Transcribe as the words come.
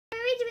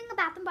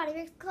& Body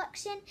Works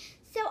collection.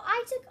 So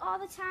I took all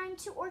the time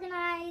to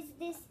organize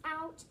this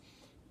out,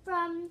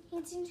 from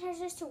hand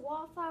sanitizers to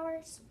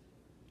wallflowers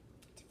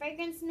to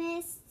fragrance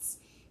mists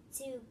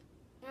to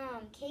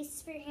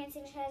cases for your hand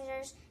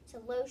sanitizers to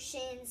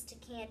lotions to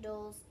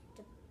candles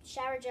to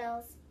shower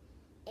gels.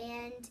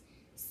 And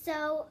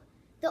so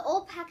the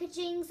old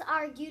packagings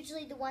are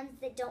usually the ones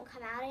that don't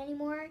come out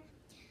anymore.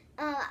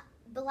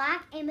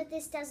 Black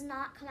amethyst does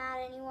not come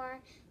out anymore,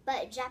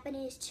 but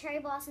Japanese cherry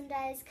blossom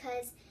does,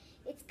 because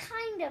it's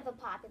kind of a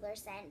popular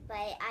scent, but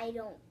I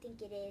don't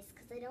think it is,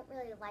 because I don't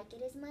really like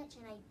it as much,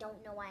 and I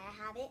don't know why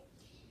I have it.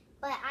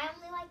 But I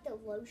only like the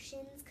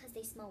lotions because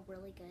they smell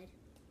really good.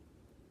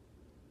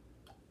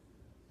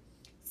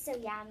 So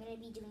yeah, I'm going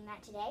to be doing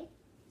that today.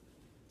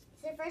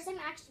 So first I'm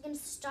actually going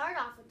to start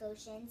off with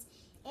lotions.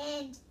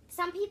 And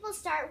some people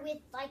start with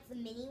like the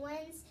mini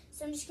ones.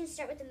 So I'm just going to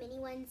start with the mini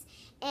ones.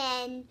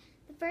 And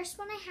the first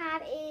one I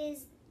have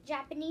is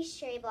Japanese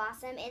Cherry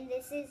Blossom. And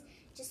this is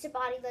just a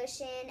body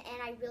lotion,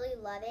 and I really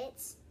love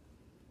it.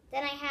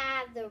 Then I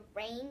have the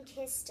Rain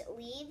Kissed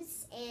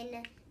Leaves.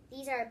 And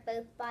these are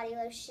both body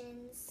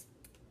lotions.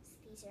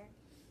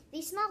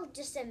 These smell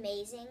just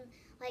amazing.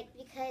 Like,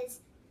 because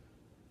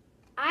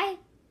I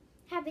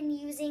have been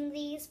using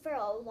these for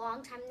a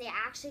long time. They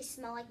actually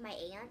smell like my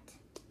aunt.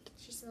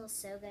 She smells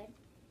so good.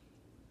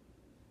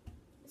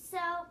 So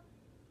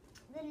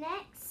the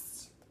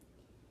next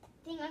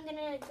thing I'm going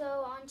to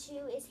go on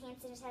to is hand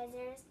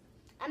sanitizers.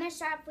 I'm going to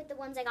start off with the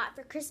ones I got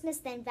for Christmas,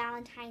 then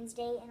Valentine's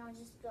Day, and I'll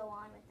just go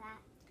on with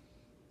that.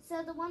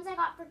 So the ones I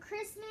got for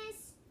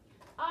Christmas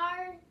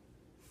are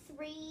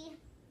 3.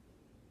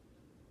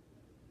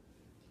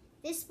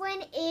 This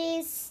one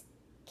is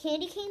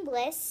Candy Cane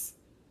Bliss,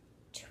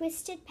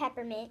 Twisted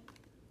Peppermint,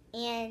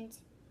 and,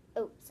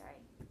 this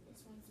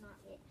one's not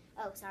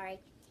it.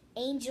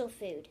 Angel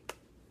Food.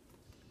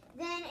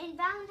 Then in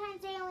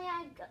Valentine's Day,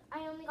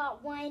 I only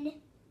got 1.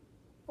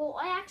 Well,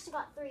 I actually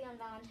got 3 on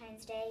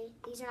Valentine's Day.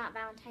 These are not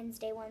Valentine's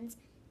Day ones,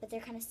 but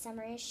they're kind of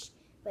summerish.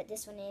 But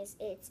this one is.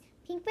 It's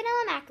Pink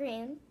Vanilla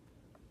Macaroon,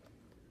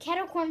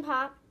 Kettle Corn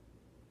Pop,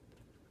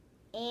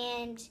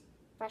 and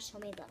Fresh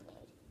Homemade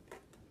Lemonade.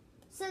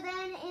 So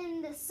then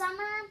in the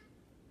summer,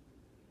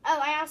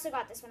 I also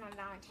got this one on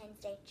Valentine's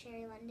Day,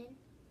 Cherry London.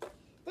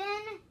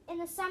 Then in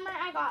the summer,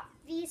 I got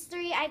these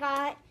 3. I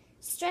got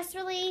Stress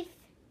Relief,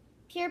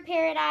 Pure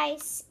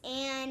Paradise,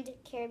 and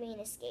Caribbean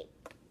Escape.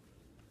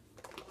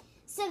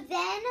 So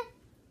then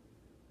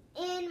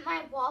in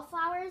my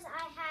wallflowers,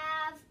 I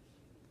have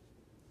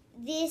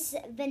this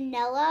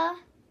vanilla.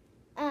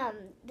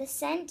 The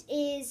scent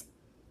is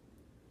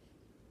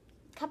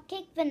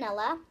Cupcake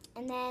Vanilla,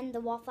 and then the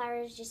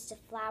wallflower is just a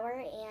flower,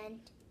 and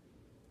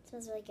it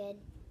smells really good.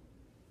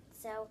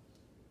 So,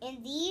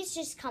 and these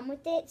just come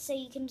with it, so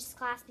you can just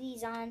clasp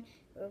these on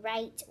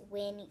right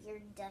when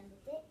you're done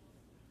with it.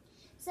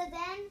 So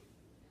then,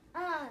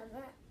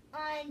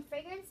 onto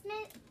fragrance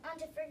mists,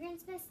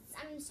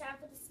 I'm going to start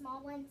off with the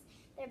small ones.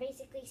 They're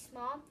basically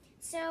small.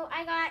 So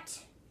I got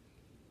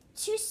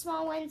 2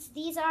 small ones.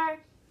 These are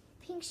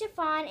Pink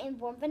Chiffon and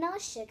Warm Vanilla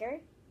Sugar.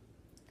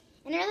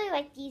 And I really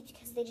like these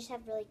because they just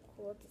have really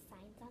cool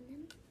designs on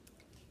them.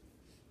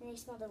 And they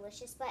smell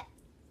delicious. But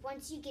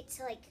once you get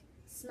to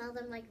smell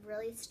them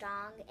really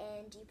strong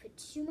and you put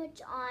too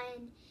much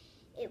on,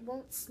 it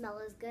won't smell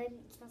as good.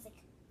 It smells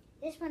like,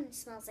 this one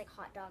smells like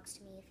hot dogs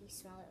to me if you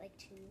smell it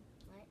too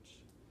much.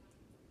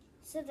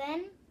 So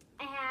then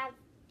I have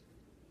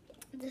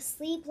the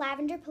Sleep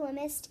Lavender Pillow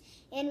Mist,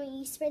 and when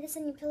you spray this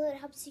on your pillow, it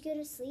helps you go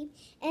to sleep.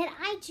 And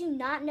I do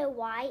not know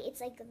why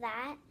it's like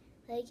that.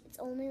 It's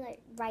only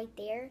right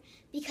there,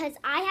 because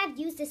I have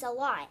used this a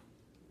lot.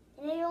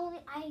 And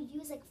I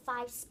use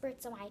 5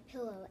 spurts on my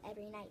pillow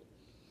every night.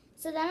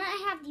 So then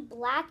I have the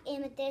Black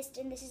Amethyst,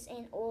 and this is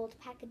in old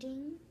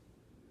packaging.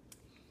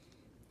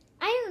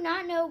 I do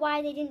not know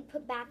why they didn't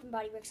put Bath &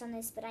 Body Works on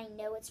this, but I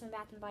know it's from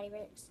Bath & Body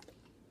Works.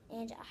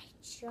 And I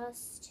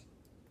just...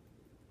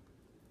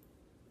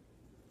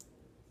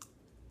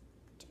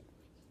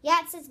 Yeah,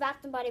 it says Bath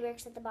 & Body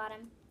Works at the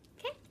bottom.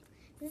 Okay,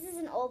 this is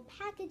an old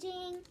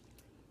packaging.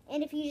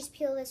 And if you just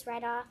peel this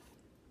right off,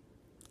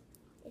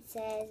 it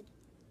says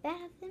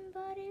Bath &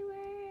 Body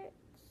Works.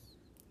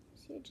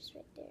 See it just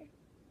right there.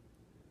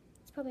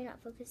 It's probably not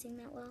focusing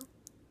that well.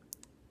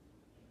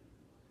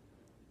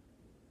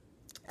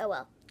 Oh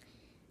well.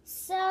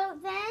 So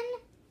then,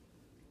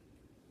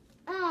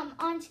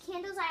 on to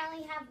candles, I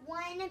only have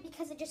 1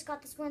 because I just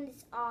got this one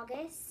this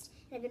August.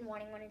 And I've been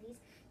wanting one of these.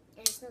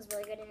 And it smells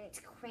really good, and it's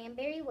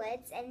Cranberry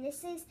Woods. And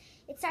it's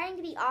starting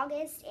to be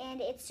August, and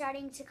it's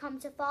starting to come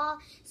to fall.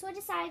 So I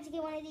decided to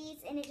get one of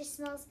these, and it just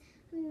smells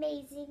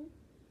amazing.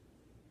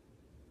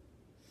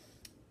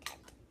 Okay.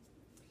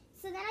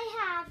 So then I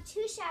have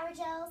 2 shower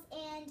gels,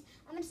 and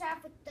I'm going to start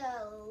off with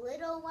the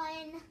little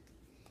one.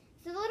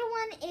 So the little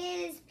one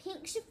is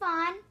Pink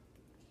Chiffon,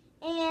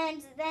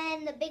 and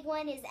then the big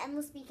one is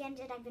Endless Weekend,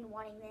 and I've been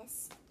wanting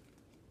this.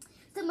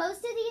 So most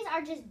of these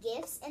are just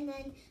gifts, and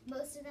then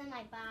most of them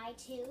I buy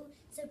too.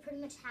 So pretty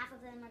much half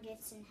of them are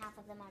gifts and half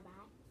of them I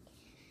buy.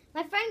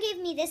 My friend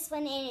gave me this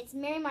one, and it's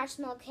Merry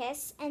Marshmallow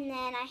Kiss. And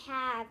then I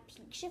have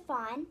pink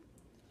chiffon.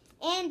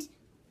 And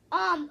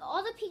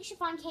all the pink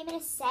chiffon came in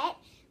a set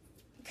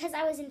because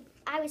I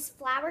was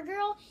Flower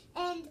Girl,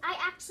 and I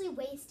actually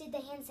wasted the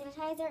hand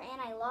sanitizer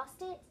and I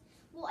lost it.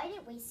 Well, I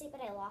didn't waste it,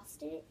 but I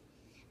lost it.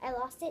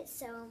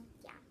 So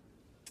yeah.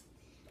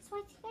 So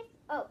I think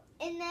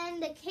and then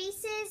the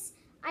cases,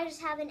 I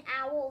just have an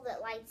owl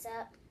that lights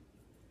up.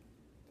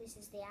 This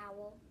is the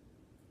owl.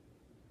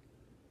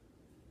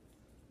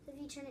 So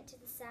if you turn it to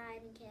the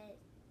side and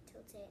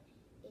tilt it,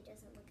 it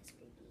doesn't look as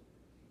creepy.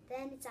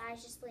 Then its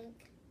eyes just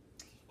blink.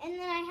 And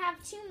then I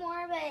have two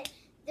more, but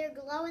they're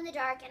glow in the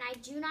dark, and I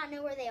do not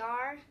know where they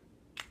are.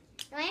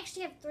 No, I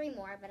actually have three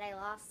more, but I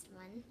lost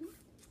one.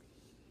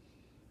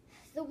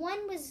 The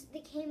one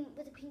that came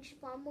with a pink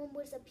chiffon one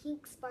was a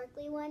pink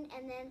sparkly one,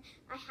 and then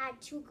I had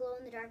two glow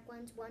in the dark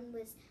ones. One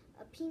was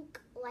a pink,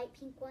 light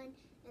pink one,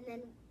 and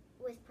then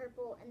with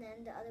purple, and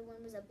then the other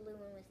one was a blue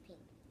one with pink.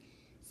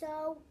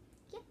 So,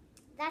 yeah,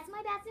 that's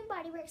my Bath &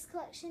 Body Works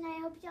collection. I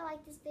hope y'all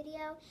like this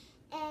video,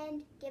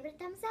 and give it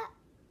a thumbs up.